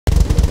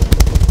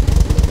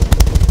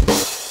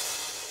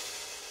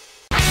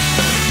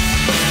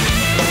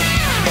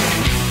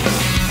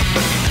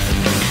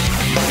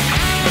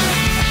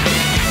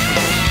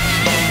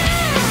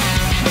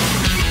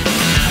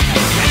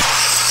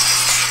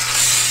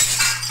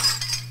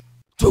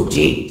Two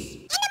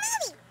Teens.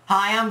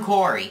 Hi, I'm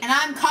Korey. And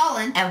I'm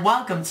Kolin. And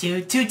welcome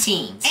to Two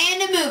Teens.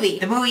 And a movie.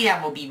 The movie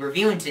that we'll be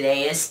reviewing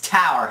today is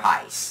Tower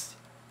Heist.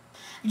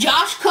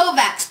 Josh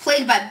Kovacs,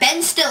 played by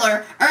Ben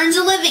Stiller, earns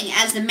a living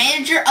as the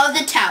manager of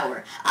the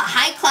Tower, a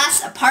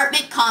high-class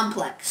apartment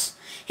complex.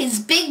 His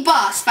big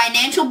boss,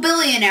 financial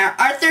billionaire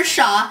Arthur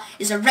Shaw,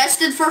 is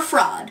arrested for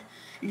fraud.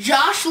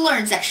 Josh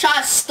learns that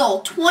Shaw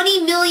stole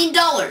 $20 million,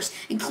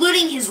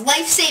 including his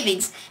life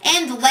savings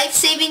and the life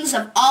savings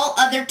of all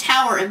other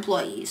Tower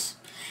employees.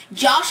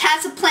 Josh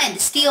has a plan to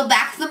steal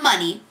back the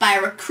money by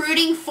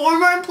recruiting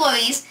former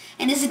employees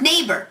and his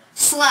neighbor,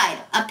 Slide,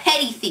 a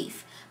petty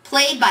thief,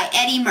 played by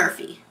Eddie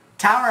Murphy.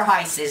 Tower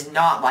Heist is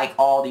not like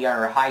all the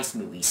other heist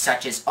movies,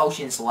 such as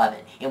Ocean's 11,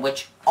 in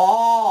which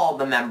all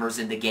the members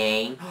of the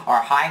gang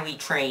are highly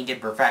trained and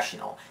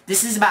professional.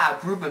 This is about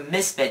a group of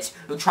misfits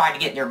who try to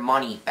get their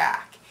money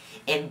back.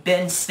 And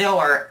Ben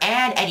Stiller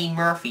and Eddie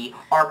Murphy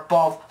are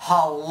both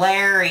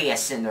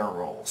hilarious in their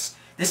roles.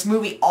 This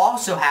movie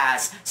also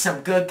has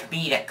some good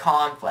comedic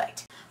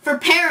conflict. For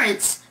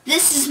parents,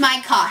 this is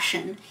my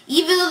caution.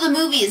 Even though the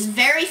movie is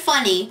very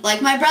funny,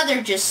 like my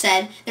brother just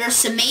said, there are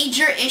some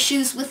major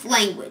issues with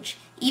language.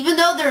 Even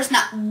though there's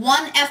not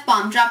one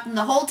F-bomb dropped in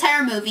the whole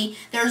entire movie,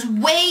 there's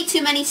way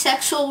too many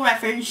sexual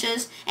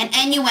references and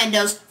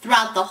innuendos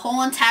throughout the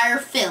whole entire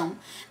film.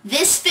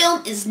 This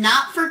film is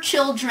not for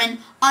children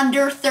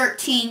under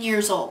 13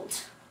 years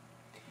old.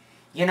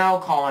 You know,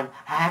 Colin,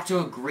 I have to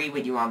agree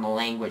with you on the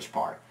language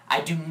part.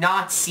 I do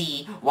not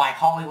see why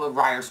Hollywood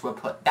writers would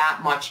put that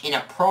much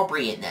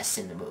inappropriateness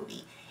in the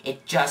movie.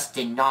 It just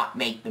did not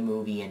make the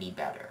movie any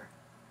better.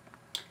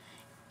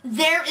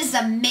 There is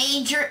a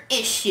major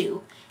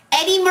issue.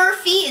 Eddie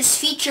Murphy is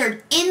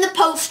featured in the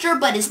poster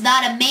but is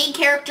not a main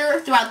character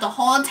throughout the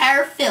whole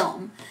entire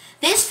film.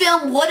 This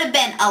film would have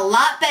been a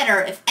lot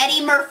better if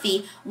Eddie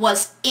Murphy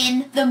was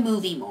in the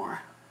movie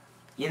more.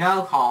 You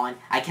know, Colin,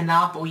 I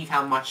cannot believe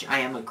how much I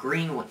am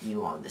agreeing with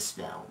you on this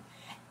film.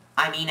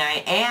 I mean,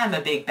 I am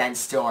a big Ben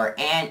Stiller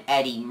and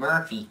Eddie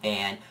Murphy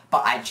fan,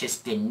 but I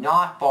just did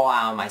not fall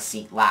out of my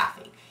seat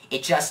laughing.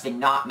 It just did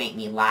not make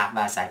me laugh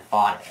as I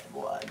thought it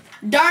would.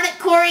 Darn it,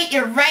 Korey,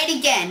 you're right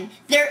again.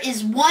 There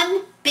is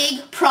one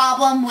big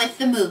problem with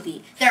the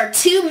movie. There are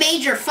two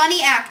major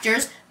funny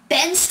actors,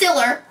 Ben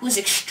Stiller, who is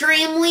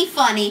extremely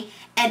funny,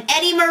 and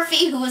Eddie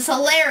Murphy, who is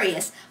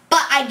hilarious,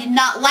 but I did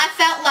not laugh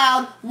out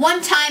loud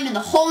one time in the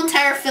whole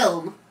entire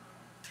film.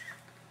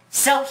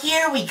 So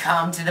here we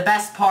come to the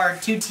best part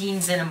of Two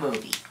Teens in a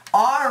movie.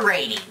 Our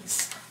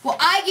ratings. Well,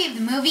 I gave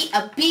the movie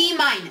a B-.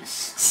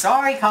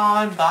 Sorry,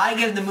 Colin, but I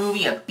give the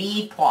movie a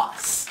B+.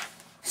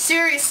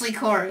 Seriously,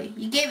 Korey,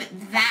 you gave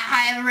it that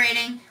high of a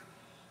rating?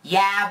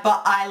 Yeah,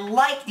 but I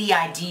like the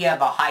idea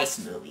of a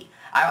heist movie.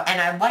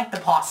 And I like the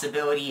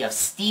possibility of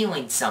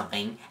stealing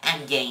something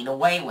and getting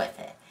away with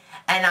it.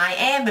 And I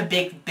am a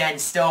big Ben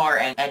Stiller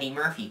and Eddie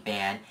Murphy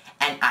fan,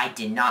 and I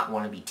did not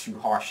want to be too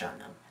harsh on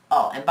them.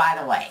 Oh, and by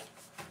the way,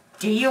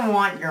 do you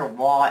want your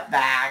wallet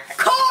back?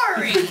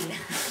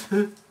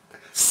 Korey!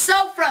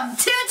 So from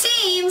Two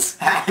Teens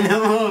and a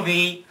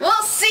movie,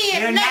 we'll see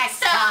you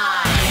next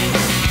time!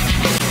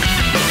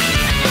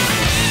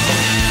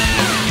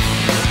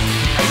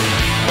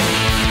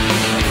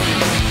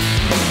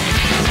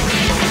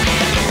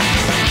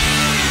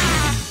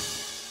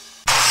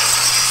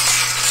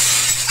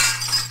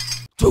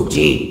 Two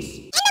Teens.